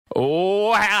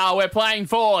Wow, we're playing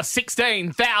for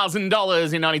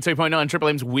 $16,000 in 92.9 Triple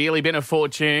M's Wheelie Bin of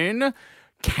Fortune.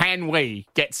 Can we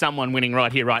get someone winning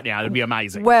right here, right now? It'd be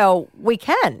amazing. Well, we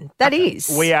can. That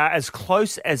is. We are as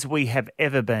close as we have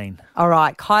ever been. All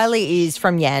right. Kylie is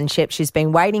from Yanship. She's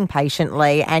been waiting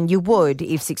patiently, and you would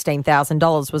if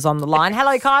 $16,000 was on the line.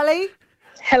 Hello, Kylie.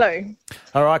 Hello.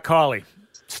 All right, Kylie.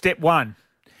 Step 1,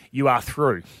 you are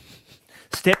through.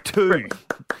 Step 2,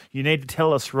 you need to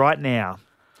tell us right now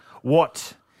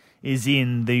what is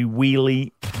in the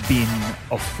Wheelie Bin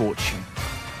of Fortune.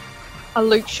 A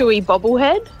Luke Shuey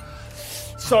bobblehead.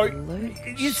 So,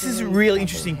 this is a really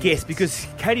interesting guess because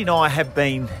Katie and I have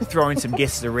been throwing some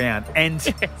guesses around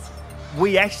and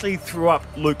we actually threw up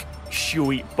Luke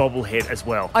Shuey bobblehead as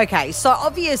well. Okay, so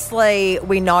obviously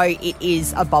we know it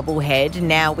is a bobblehead.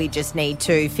 Now we just need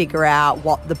to figure out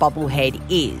what the bobblehead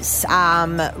is.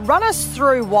 Run us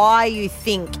through why you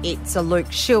think it's a Luke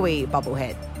Shuey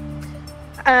bobblehead.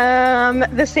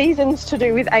 The season's to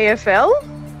do with AFL.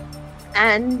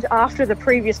 And after the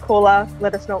previous caller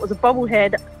let us know it was a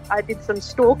bobblehead, I did some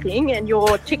stalking and your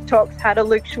TikToks had a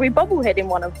Luke Shuey bobblehead in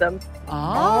one of them.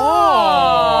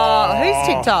 Oh. Who's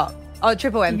TikTok? Oh,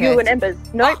 Triple M. You and Embers.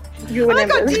 Nope. You and Oh my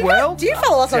God, Embers. do you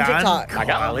follow us on Done, TikTok?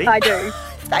 Kylie. I do.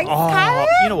 Thanks, Kylie.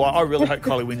 You know what? I really hope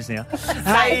Kylie wins now.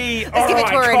 Hey, Let's give it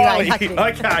to her anyway.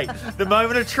 Kylie. Okay, the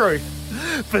moment of truth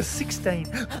for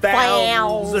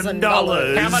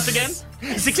 $16,000. How much again?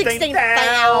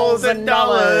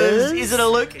 $16,000. Is it a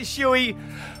Luke Shuey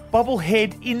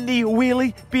bobblehead in the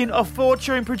Wheelie Bin of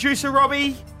Fortune? Producer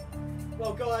Robbie?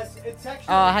 Well, guys, it's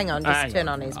actually... Oh, hang on. Just Hang turn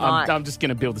on his mic. I'm just going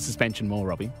to build the suspension more,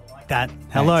 Robbie. that.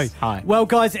 Hello. Thanks. Hi. Well,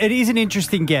 guys, it is an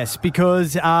interesting guess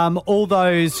because all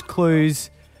those clues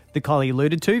that Kylie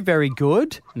alluded to, very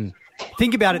good.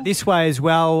 Think about it this way as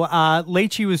well.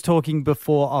 Leachy was talking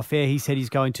before off air. He said he's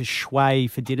going to Shui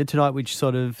for dinner tonight, which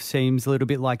sort of seems a little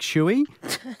bit like Shuey.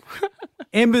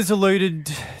 Ember's alluded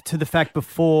to the fact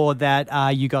before that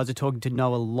you guys are talking to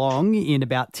Noah Long in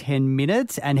about 10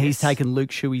 minutes, and he's taken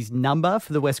Luke Shuey's number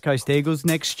for the West Coast Eagles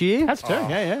next year. That's true.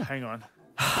 Yeah. Hang on.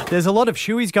 There's a lot of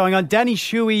Shueys going on. Danny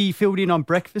Shuey filled in on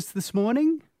breakfast this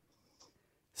morning.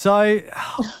 So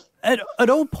it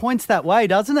all points that way,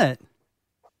 doesn't it?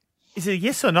 Is it a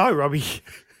yes or no, Robbie?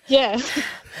 Yeah.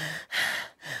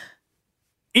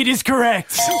 It is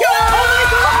correct. Is it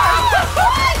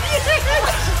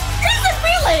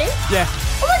really? Yeah.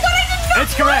 Oh my God, I did not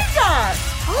It's correct. know that.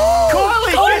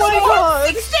 Kylie, Oh guess my what?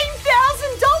 God.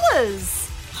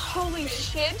 $16,000. Holy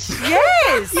shit.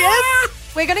 Yes. Yes.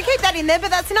 We're going to keep that in there, but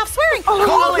that's enough swearing.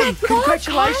 Kylie,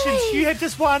 congratulations. You have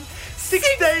just won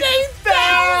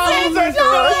 $16,000. What's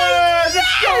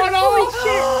going on?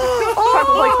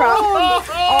 Holy crap.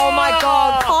 Oh my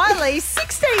God, Kylie,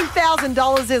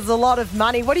 $16,000 is a lot of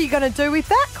money. What are you going to do with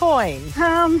that coin?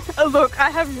 Look, I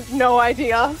have no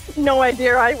idea. No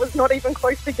idea. I was not even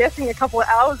close to guessing a couple of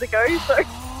hours ago. So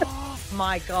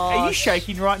My God. Are you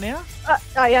shaking right now?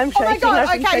 I am Oh shaking. my God.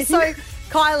 I've been Okay, shaking. so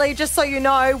Kylie, just so you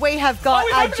know, we have got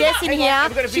Jess in here.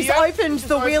 We've got a She's video. opened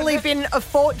the Wheelie Bin of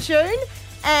Fortune,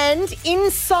 and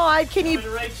inside, can you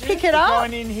pick it up?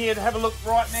 Going in here to have a look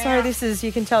right now. So this is,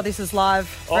 you can tell this is live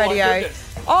Oh, my radio.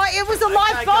 goodness. Oh, it was a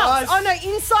live Okay, box. guys. Oh no,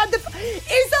 inside is a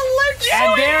Luke And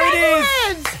Shuey there it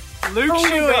is. bobblehead. Luke Oh my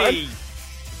Shuey.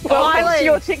 Well, thanks Kylie. to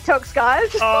your TikToks, guys.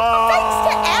 Thanks to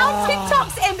our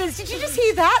TikToks, Embers. Did you just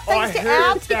hear that? Thanks to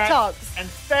our TikToks. And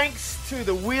thanks to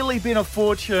the Wheelie Bin of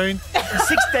Fortune,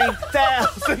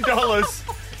 $16,000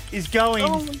 is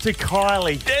going to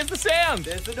Kylie. There's the sound.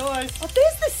 There's the noise. Oh,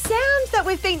 there's the sound that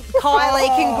we've been... Kylie,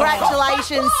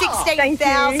 congratulations.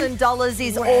 $16,000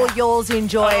 is all yours.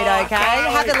 Enjoy it, okay?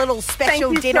 Kylie. Have a little special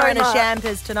Thank you dinner so and a much.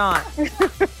 champers tonight.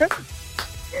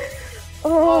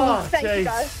 Thank you, jeez.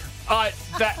 guys.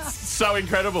 That's so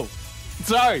incredible.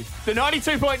 So, the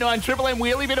 92.9 Triple M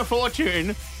Wheelie Bit of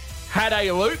Fortune had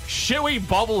a Luke Shuey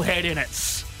bobblehead in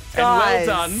it. And well Guys.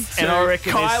 done. And I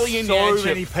reckon Kylie there's and so Yanchip.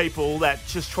 many people that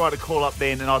just try to call up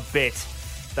then, and I bet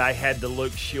they had the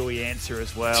Luke Shuey answer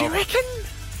as well. Do you reckon?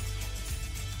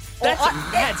 That's a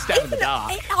mad stab in the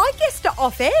dark. I guessed it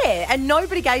off air and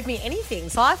nobody gave me anything,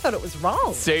 so I thought it was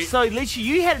wrong. See? So, literally,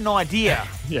 you had an idea.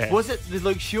 Yeah. Was it the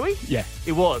Luke Shuey? Yeah.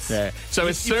 It was. Yeah. So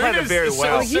as You soon played it as very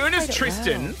well. You soon as played it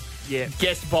Tristan well. Yeah.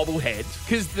 guessed bobblehead,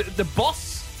 because the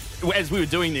boss, as we were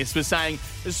doing this, was saying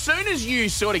as soon as you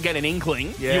sort of get an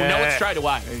inkling, you'll know it Yeah. straight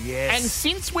away. Yes. And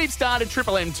since we've started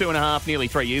Triple M 2.5, nearly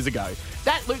 3 years ago,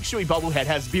 that Luke Shuey bobblehead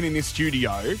has been in this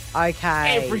studio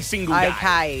Okay. every single day.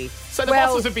 Okay. So the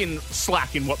bosses have been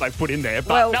slack in what they've put in there,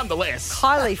 but Well, nonetheless.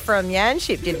 Kylie from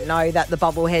Yanship didn't know that the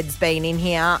bobblehead's been in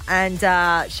here,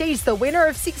 and she's the winner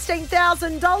of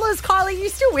 $16,000. Kylie, you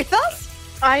still with us?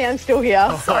 I am still here.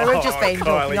 Sorry, we've just been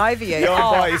talking Kylie, over you. Go and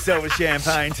Oh. buy yourself a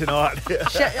champagne tonight.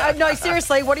 No,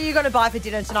 seriously, what are you going to buy for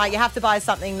dinner tonight? You have to buy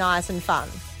something nice and fun.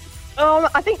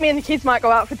 I think me and the kids might go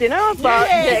out for dinner, but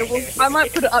Yes. I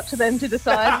might put it up to them to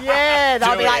decide. Yeah,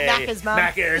 they'll be like Joey, Macca's, Mum.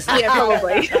 Macca's. Yeah,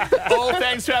 probably. All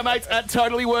thanks to our mates at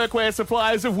Totally Workwear,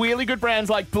 suppliers of really good brands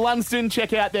like Blunston.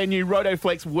 Check out their new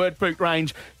Rotoflex word boot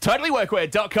range.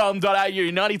 TotallyWorkwear.com.au.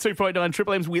 92.9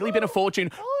 Triple M's Wheelie Bin of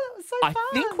Fortune. Oh, that was so I fun.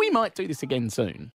 think we might do this again soon.